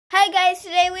Hi guys,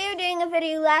 today we are doing a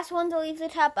video, last one to leave the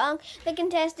top bunk. The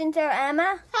contestants are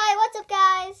Emma. Hi, what's up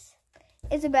guys?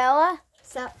 Isabella.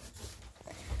 What's up?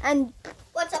 And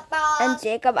what's up, Bob? And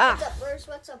Jacob. What's up, Bruce?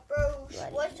 What's up, Bruce?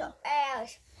 What's up,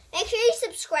 Ash? Make sure you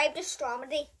subscribe to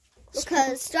Stromedy.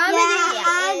 Because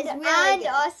Stromedy is really good.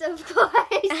 Us, of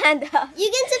course. And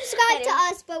you can subscribe to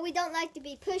us, but we don't like to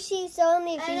be pushy, so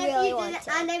only if you really want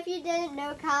to. And if you didn't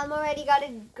know, Callum already got a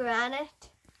granite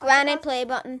play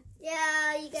button.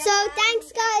 Yeah, you get. So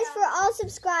thanks, guys, for all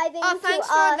subscribing. Oh, thanks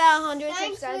to for us. the 100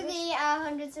 thanks subscribers. For the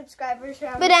 100 subscribers.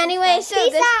 But anyway,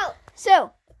 Peace out.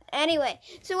 So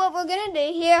what we're gonna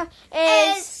do here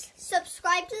is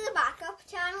subscribe to the backup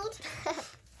channel.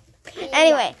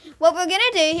 Anyway, what we're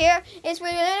gonna do here is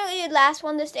we're gonna do the last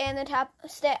one to stay in the top,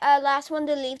 last one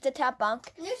to leave the top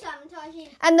bunk. No sabotaging.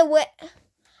 And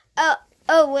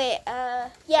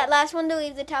last one to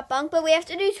leave the top bunk, but we have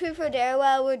to do truth or dare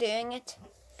while we're doing it.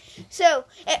 So,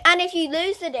 and if you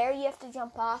lose the dare, you have to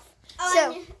jump off.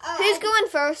 Who's going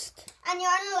first? And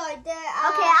you're not allowed to.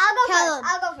 Okay, I'll go first.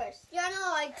 I'll go first. You're not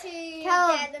allowed to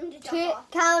dare them to jump off.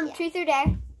 Callum, truth or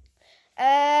dare?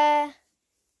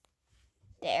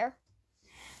 Dare.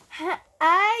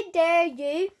 I dare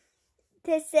you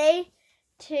to say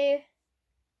to.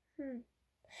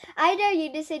 I dare you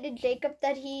to say to Jacob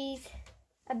that he's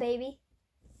a baby.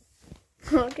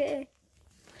 Okay.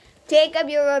 Jacob,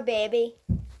 you're a baby.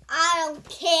 I don't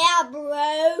care,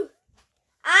 bro.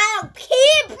 I don't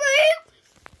care,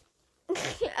 bro.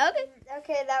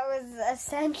 Okay, that was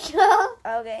essential.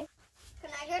 Okay.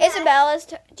 Can I go Isabella's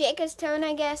Jacob's turn,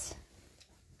 I guess.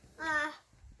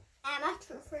 Emma,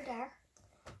 truth or dare?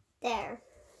 Dare.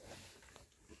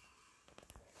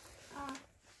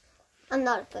 I'm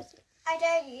not a pussy. I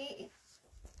dare you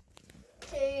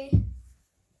to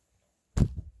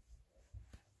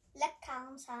lick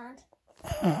Callum's hand.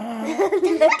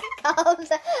 Lick Callum's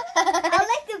hand. I'll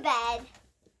lick the bed.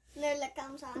 No, lick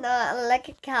Callum's hand. No, lick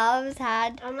Callum's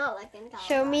hand. I'm not licking Callum's hand.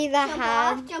 Show me the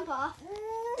hand. Jump off.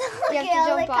 You have to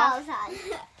jump off. Callum's hand.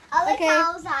 I'll lick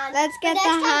Callum's hand. Let's get the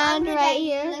hand right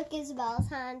here. Lick Isabella's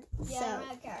hand. Yeah, So. I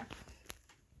don't care.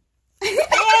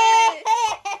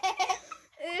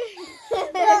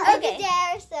 Okay.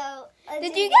 Dare, so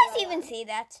Did you guys even see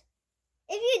that?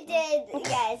 If you did,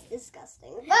 yeah, it's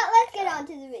disgusting. But let's get on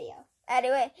to the video.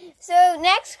 Anyway, so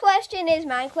next question is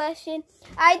my question.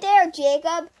 I dare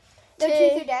Jacob to...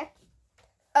 truth or dare?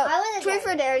 Oh, truth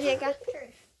or dare, Jacob?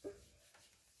 Truth.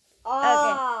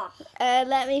 Oh. Okay.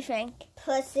 Let me think.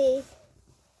 Pussy.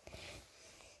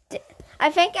 I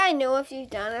think I know if you've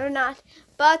done it or not,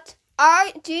 but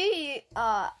actually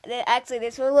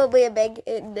this one will be a big,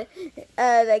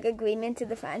 agreement to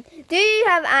the fan. Do you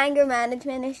have anger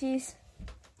management issues?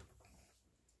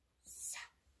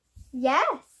 Yes.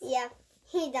 Yeah,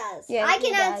 he does. Yeah, I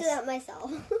can answer that myself.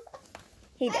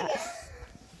 He does.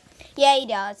 Yeah, he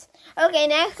does. Okay,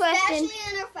 next question.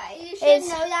 Especially in a fight. You should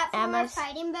know that from Emma's. our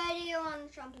fighting buddy on the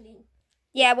trampoline.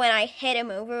 Yeah, when I hit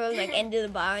him over into the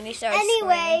bar and he started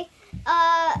Anyway,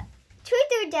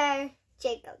 truth or dare,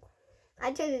 Jacob.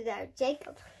 I truth or dare,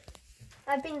 Jacob.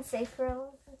 I've been safe for a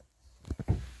long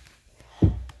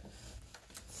time.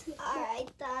 Alright,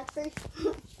 that's first.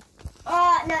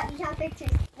 Oh, no, you can't pick two.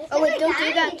 Oh, wait, don't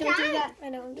do that. Don't do that. I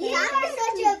don't You are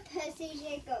such a pussy,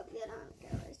 Jacob. You don't go.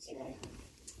 It's okay.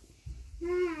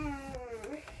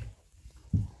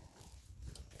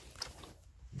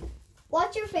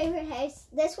 What's your favorite house?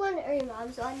 This one or your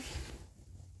mom's one?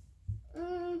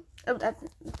 Oh, that's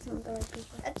not the right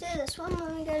people. Let's do this one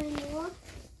when we get a new one.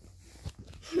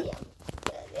 Yeah.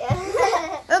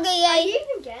 Okay, yeah. Are you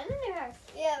even getting in your house?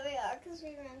 Yeah, we are, because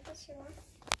we rent this one.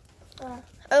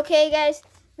 Okay, guys.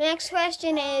 Next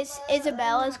question is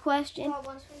Isabella's question.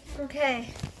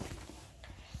 Okay.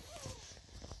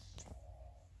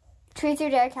 Truth or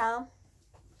dare, Callum?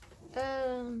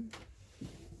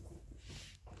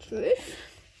 Truth.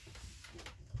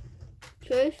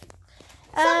 Truth.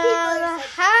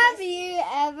 Have you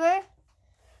ever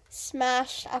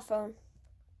smashed a phone?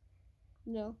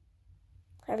 No.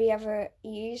 Have you ever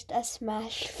used a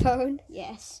smashed phone?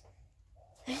 Yes.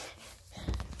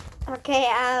 Okay,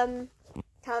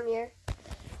 Tom, here.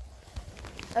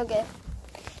 Okay.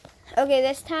 Okay,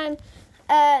 this time,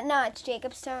 no, it's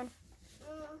Jacob's turn.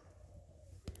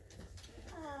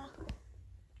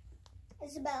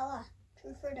 Isabella,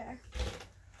 truth or dare?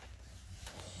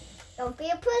 Don't be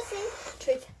a pussy.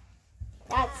 Truth.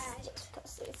 That's just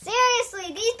pussy.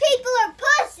 Seriously, these people are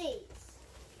pussies.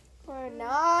 We're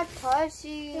not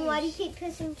pussies. Then why do you keep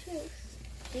pissing truth?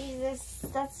 Jesus,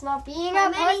 that's not being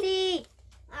a pussy.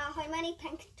 How many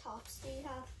pink tops do you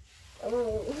have?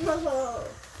 Oh.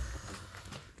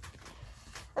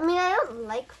 I mean, I don't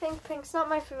like pink. Pink's not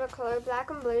my favorite color. Black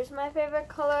and blue is my favorite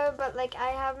color, but like I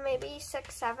have maybe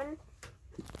 6, 7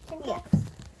 pink tops.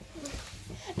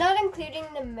 Not including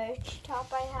the merch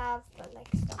top I have, but like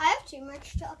stuff. I have 2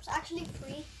 merch tops, actually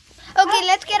 3. Okay,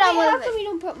 let's get on with How it. come we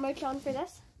don't put merch on for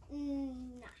this?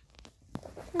 Nah.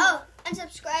 Oh, and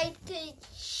subscribe to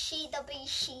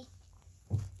CWC,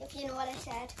 if you know what I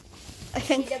said. I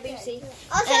think. CWC.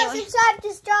 Also, Anyway. subscribe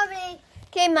to Strawberry.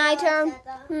 Okay, my turn.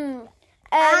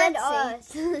 And Let's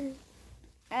see.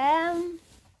 us.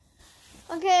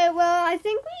 Okay, well, I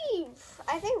think.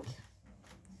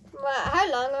 Well, how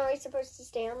long are we supposed to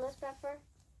stay on this pepper?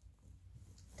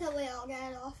 Till we all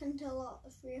get off, until all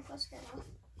the 3 of us get off.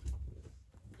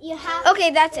 You have.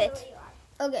 Okay, that's to it. stay where you are.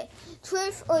 Okay,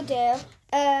 truth or dare?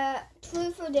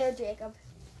 Truth or dare, Jacob?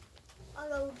 I'll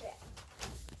go there.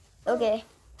 Okay.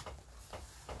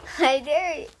 I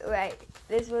dare you. Right,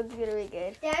 this one's gonna be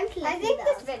good. I I think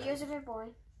this video's a bit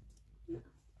boring.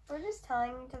 We're just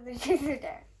telling each other truth or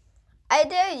dare. I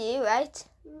dare you, right?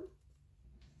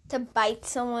 To bite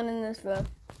someone in this room.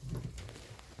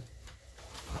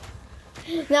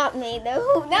 Not me,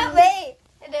 no, not me.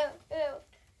 No.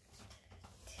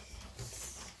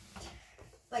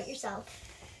 Bite yourself.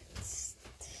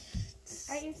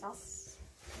 Bite yourself.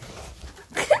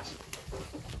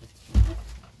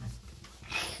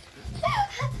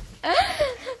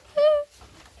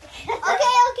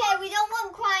 Okay, we don't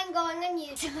want crying going on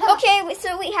YouTube. Okay,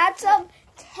 so we had some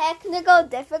technical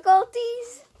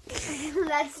difficulties.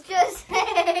 Let's just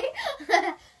say.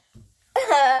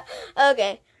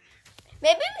 Okay.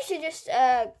 Maybe we should just,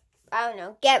 I don't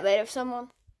know, get rid of someone.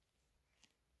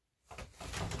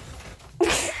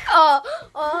 Oh.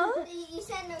 You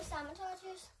said no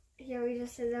sabotages? Yeah, we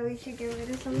just said that we should get rid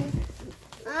of something.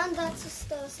 And that's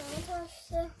just a sabotage,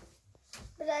 so.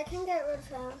 But I can get rid of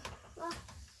them. Oh.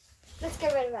 Let's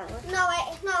get rid of that one. No,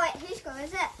 wait, whose go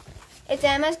is it? It's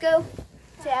Emma's go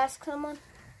to ask someone.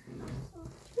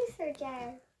 Who's her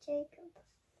dad? Jacob.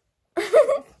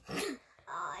 Oh,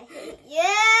 I hate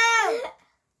you!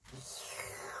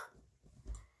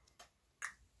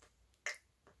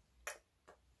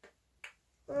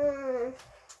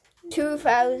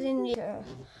 2,000 years.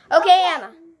 Okay,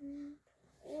 Emma.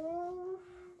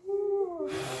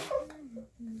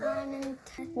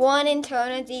 One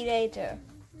eternity later.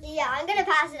 Yeah, I'm gonna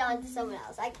pass it on to someone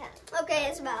else. I can't. Okay,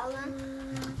 Isabel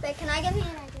then. Wait, can I give you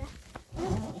an idea?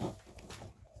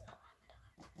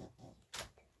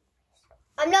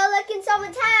 I'm not looking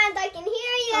someone's hand. I can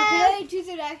hear you. Okay, truth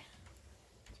or dare?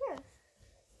 Truth.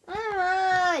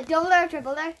 Double dare,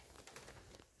 triple dare.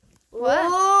 What?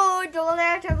 Oh, double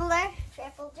dare, triple dare.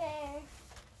 Triple dare.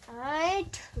 I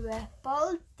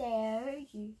triple dare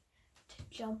you to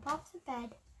jump off the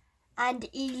bed and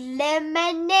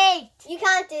eliminate. You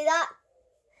can't do that.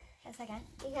 Yes, I can.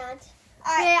 You can't.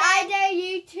 Okay, I dare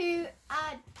you to,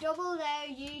 double dare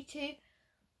you to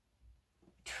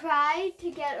try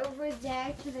to get over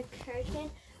there to the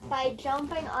curtain by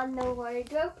jumping on the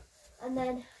wardrobe and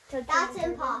then to That's jump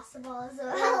over impossible, and then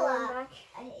run Isabella. back.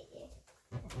 I hate you.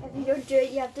 If you don't do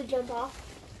it, you have to jump off.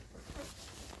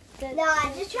 No,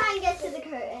 just try and get to the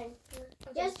curtain.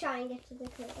 Just try and get to the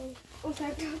curtain.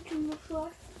 Without touching the floor.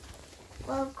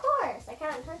 Well, of course. I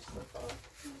can't touch the floor.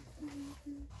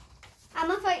 I'm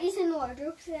gonna fight using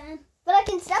wardrobes then. But I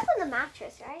can step on the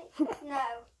mattress, right?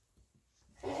 No.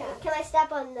 Can I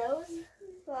step on those?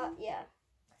 Well, yeah.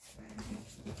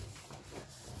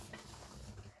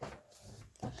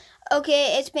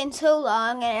 Okay, it's been so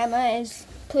long and Emma is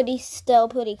still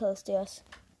pretty close to us.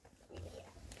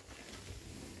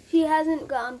 She hasn't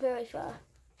gone very far.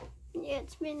 Yeah,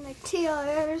 it's been like 2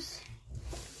 hours.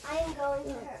 I am going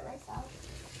to hurt myself.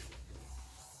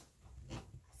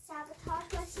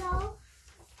 Sabotage myself.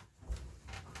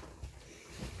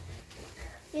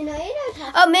 You know, you don't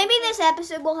have Oh, maybe this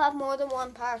episode will have more than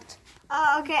one part.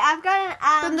 Oh, okay. I've got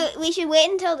an But we should wait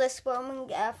until the sperm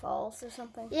falls or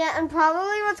something. Yeah, and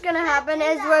probably what's gonna happen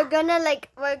is we're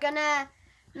gonna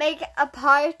make a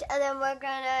part and then we're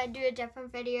gonna do a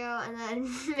different video and then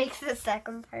make the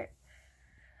second part.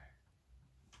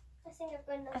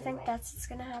 I think that's what's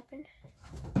gonna happen.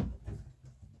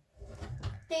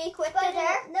 Do you quit the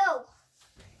dare? No.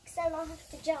 Because I don't have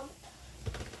to jump.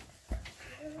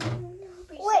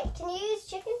 Wait, can you use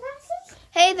chicken passes?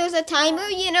 Hey, there's a timer,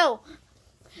 you know.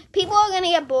 People are going to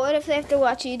get bored if they have to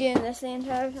watch you doing this the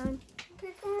entire time.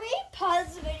 Okay, can we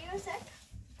pause the video a sec?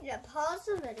 Yeah, pause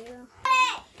the video.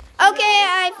 Okay,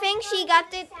 I think she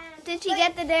got the... Did she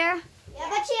get the dare? Yeah,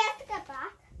 but she has to get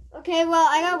back. Okay, well,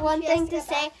 I got one She has thing to to get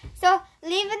say. back. So,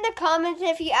 leave in the comments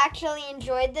if you actually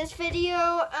enjoyed this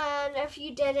video, and if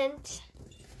you didn't,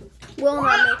 will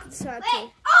not make the start team.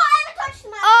 Oh, I haven't touched the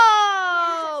map.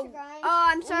 Oh,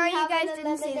 I'm sorry you guys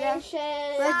didn't see that.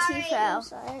 Sorry. But she fell.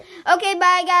 Sorry. Okay,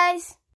 bye guys.